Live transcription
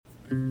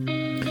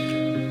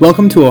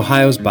Welcome to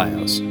Ohio's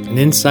Bios, an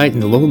insight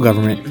into local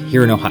government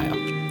here in Ohio.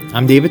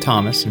 I'm David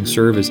Thomas and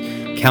serve as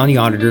County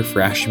Auditor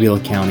for Ashtabula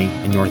County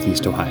in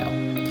Northeast Ohio.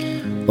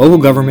 Local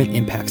government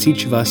impacts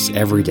each of us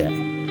every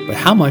day, but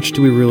how much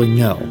do we really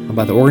know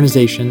about the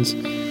organizations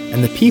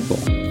and the people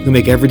who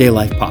make everyday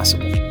life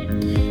possible?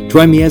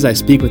 Join me as I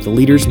speak with the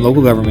leaders in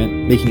local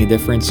government making a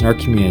difference in our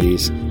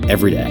communities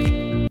every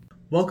day.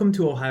 Welcome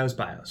to Ohio's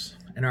Bios,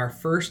 and our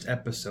first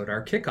episode,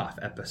 our kickoff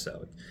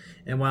episode,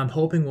 and what I'm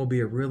hoping will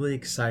be a really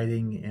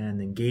exciting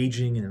and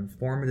engaging and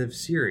informative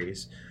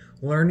series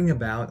learning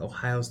about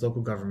Ohio's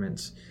local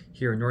governments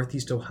here in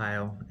Northeast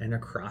Ohio and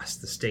across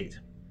the state.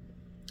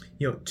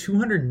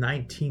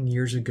 219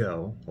 years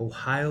ago,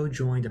 Ohio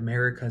joined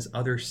America's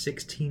other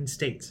 16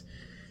 states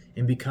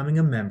in becoming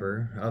a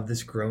member of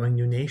this growing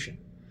new nation.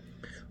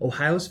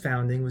 Ohio's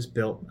founding was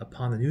built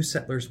upon the new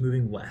settlers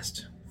moving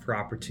west for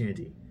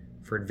opportunity,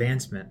 for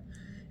advancement,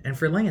 and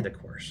for land, of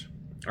course.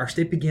 Our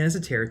state began as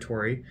a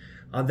territory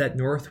of that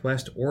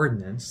Northwest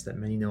Ordinance that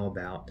many know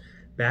about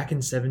back in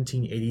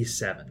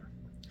 1787.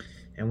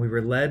 And we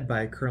were led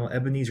by Colonel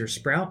Ebenezer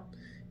Sprout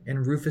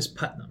and Rufus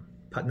Putnam.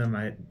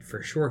 Putnam,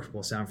 for short,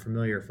 will sound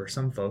familiar for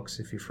some folks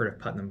if you've heard of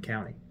Putnam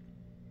County.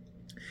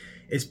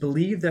 It's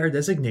believed that our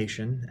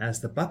designation as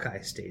the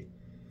Buckeye State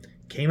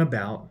came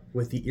about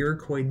with the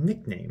Iroquois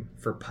nickname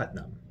for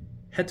Putnam,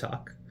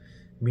 Hetok,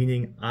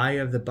 meaning Eye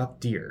of the Buck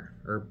Deer,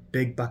 or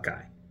Big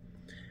Buckeye.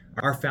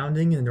 Our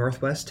founding in the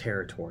Northwest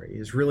Territory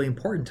is really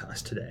important to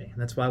us today,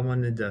 and that's why I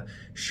wanted to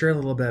share a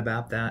little bit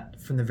about that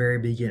from the very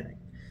beginning.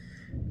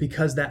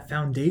 Because that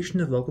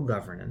foundation of local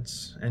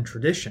governance and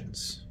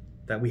traditions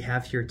that we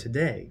have here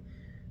today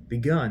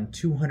begun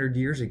 200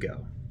 years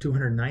ago,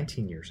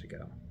 219 years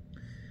ago.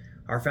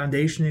 Our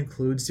foundation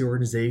includes the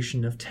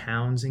organization of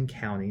towns and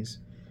counties,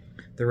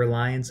 the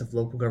reliance of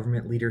local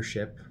government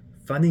leadership,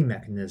 funding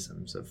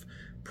mechanisms of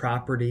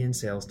property and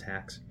sales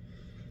tax,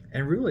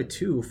 and really,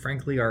 too,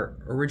 frankly, our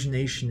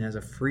origination as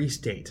a free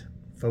state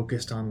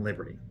focused on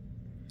liberty.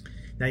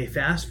 Now you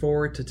fast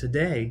forward to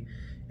today,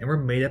 and we're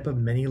made up of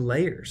many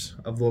layers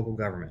of local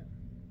government.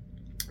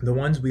 The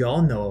ones we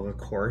all know of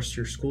course,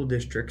 your school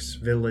districts,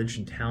 village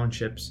and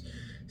townships,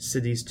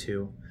 cities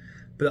too,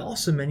 but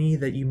also many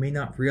that you may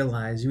not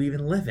realize you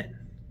even live in.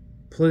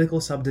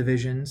 Political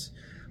subdivisions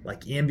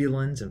like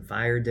ambulance and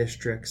fire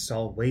districts,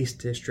 solid waste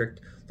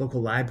district,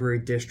 local library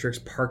districts,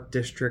 park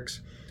districts,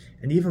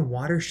 and even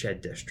watershed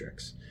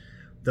districts.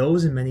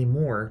 Those and many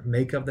more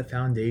make up the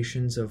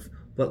foundations of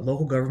what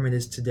local government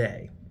is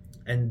today,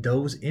 and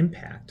those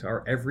impact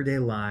our everyday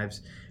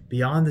lives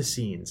beyond the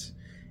scenes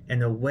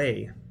and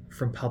away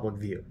from public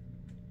view.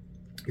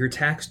 Your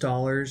tax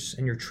dollars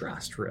and your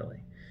trust,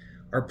 really,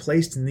 are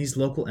placed in these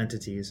local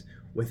entities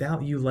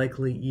without you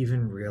likely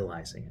even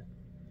realizing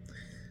it.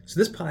 So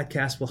this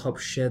podcast will help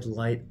shed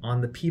light on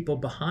the people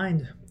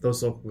behind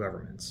those local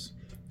governments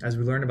as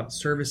we learn about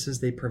services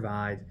they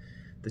provide,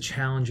 the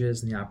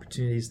challenges and the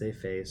opportunities they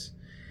face,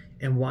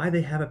 and why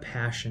they have a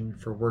passion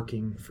for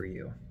working for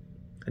you.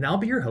 And I'll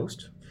be your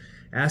host,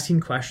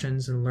 asking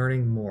questions and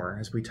learning more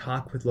as we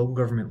talk with local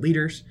government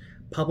leaders,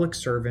 public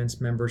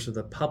servants, members of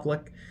the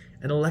public,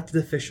 and elected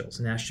officials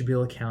in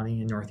Ashtabula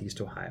County in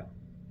Northeast Ohio.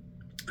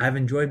 I've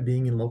enjoyed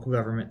being in local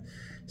government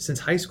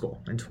since high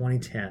school in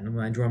 2010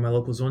 when I joined my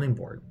local zoning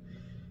board.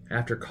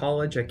 After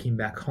college, I came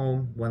back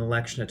home, won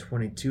election at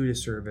 22 to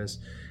serve as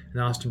an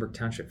Austinburg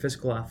Township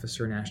Fiscal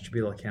Officer in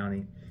Ashtabula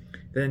County.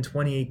 Then in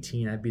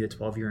 2018, I beat a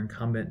 12-year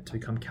incumbent to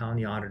become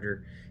County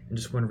Auditor and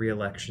just won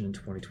re-election in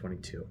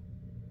 2022.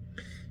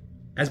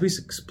 As we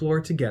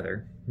explore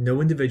together, no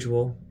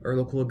individual or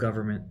local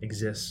government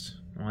exists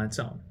on its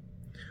own.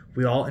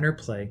 We all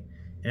interplay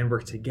and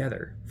work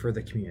together for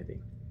the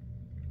community.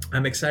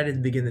 I'm excited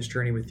to begin this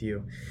journey with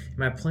you.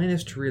 My plan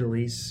is to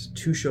release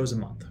 2 shows a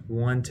month,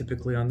 one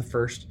typically on the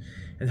 1st,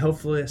 and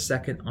hopefully a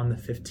second on the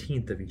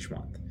 15th of each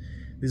month.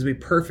 These will be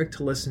perfect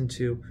to listen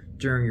to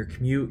during your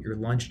commute, your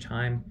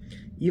lunchtime,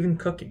 even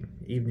cooking,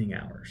 evening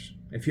hours.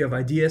 If you have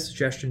ideas,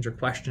 suggestions, or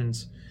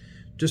questions,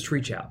 just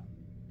reach out.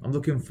 I'm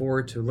looking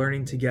forward to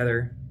learning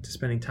together, to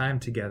spending time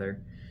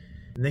together.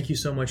 And thank you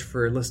so much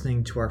for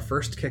listening to our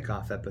first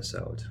kickoff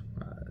episode.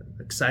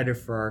 Excited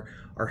for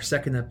our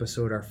second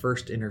episode, our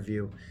first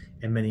interview,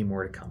 and many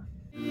more to come.